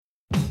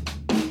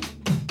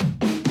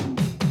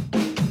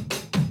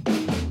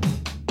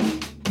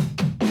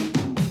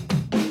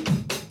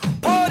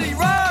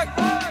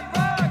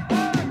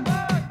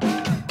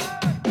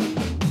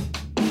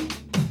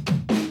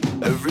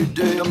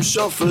I'm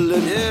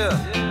shuffling. Yeah.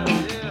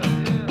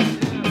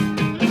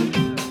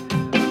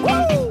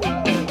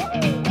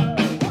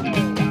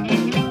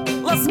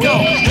 Let's go.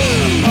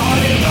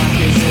 Party rock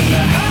is in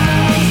the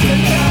house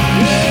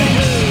tonight.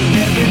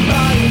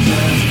 Everybody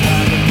just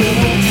have a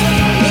good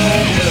time.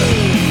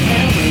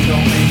 And we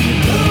gon' make you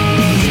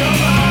lose your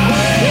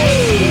mind.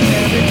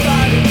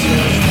 Everybody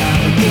just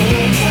have a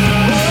good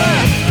time.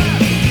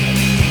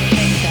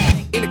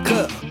 In the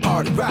club,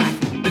 party rock.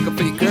 Looking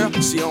for your girl,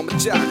 she on my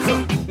jock.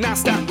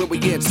 Non-stop when we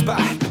in the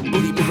spot.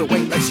 Booty moving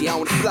weight like she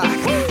on the block.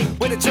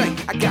 With a drink,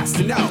 I got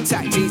to know.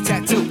 Tight jeans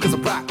tattoo, cause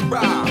I'm rock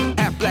raw.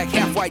 Half black,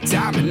 half white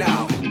diamond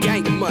now.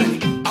 Gang of money,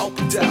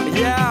 opened up.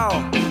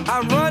 Yeah,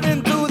 I'm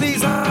running through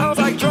these halls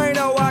like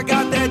Drano. I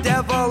got that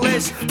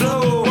devilish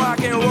flow, rock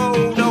and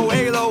roll, no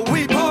halo.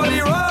 We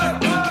party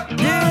rock.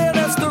 Yeah,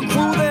 that's the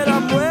crew that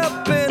I'm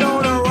repping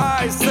on a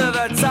rise to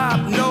the top.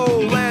 No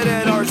lead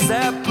in our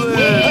Zeppelin.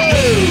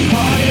 Hey,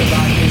 party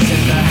rock is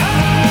in the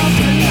house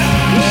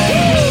tonight.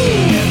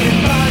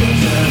 Everybody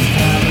just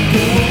have a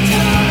good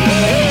time.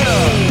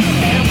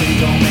 Yeah, and we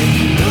gon' make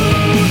you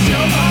lose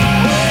your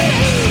mind.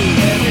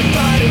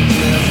 Everybody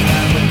just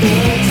have a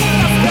good time.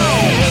 Let's go.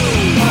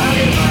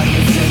 Party rock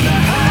is in the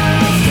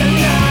house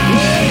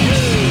tonight.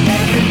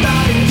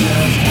 Everybody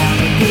just have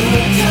a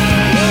good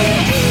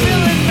time.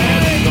 Feeling bad,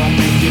 we gon'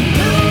 make you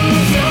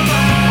lose your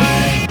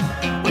mind.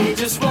 We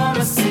just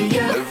wanna see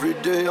you. Every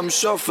day I'm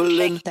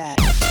shuffling. That.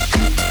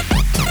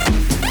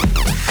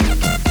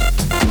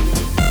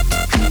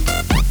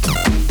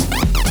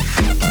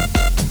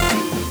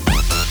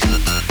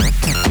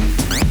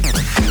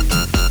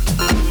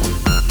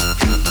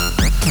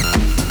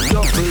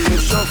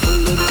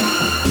 Shuffling.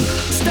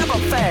 Step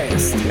up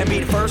fast and be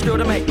the first girl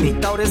to make me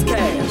throw this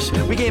cash.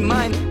 We get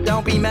money,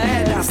 don't be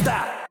mad, now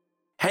stop.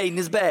 Hating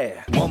is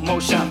bad. One more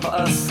shot for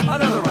us,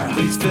 another round.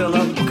 Please fill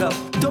up a cup,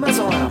 don't mess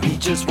around. We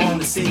just want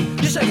to see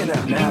you shaking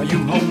out. Now you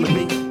home with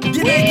me.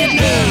 Get naked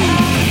now.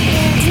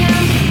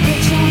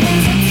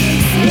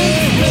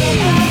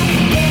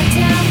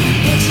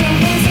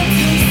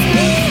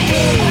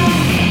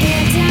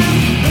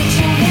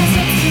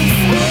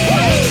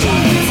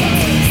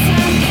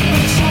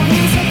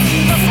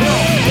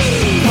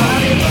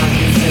 Party rock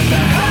is in the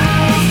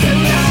house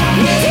tonight.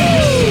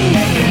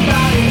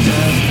 Everybody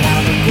just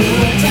have a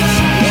good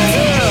time.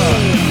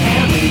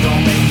 And we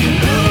gon' make you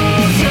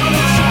lose your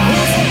mind.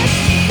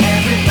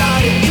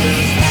 Everybody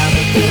just have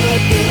a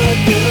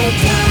good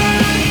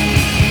time.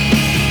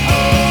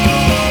 Oh,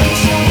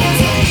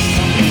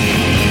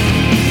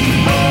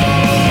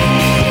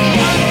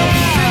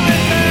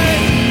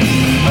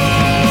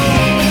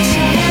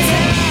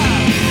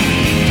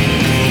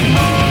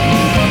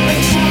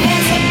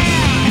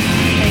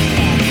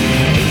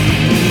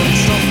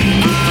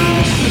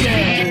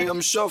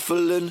 I'm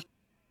shuffling.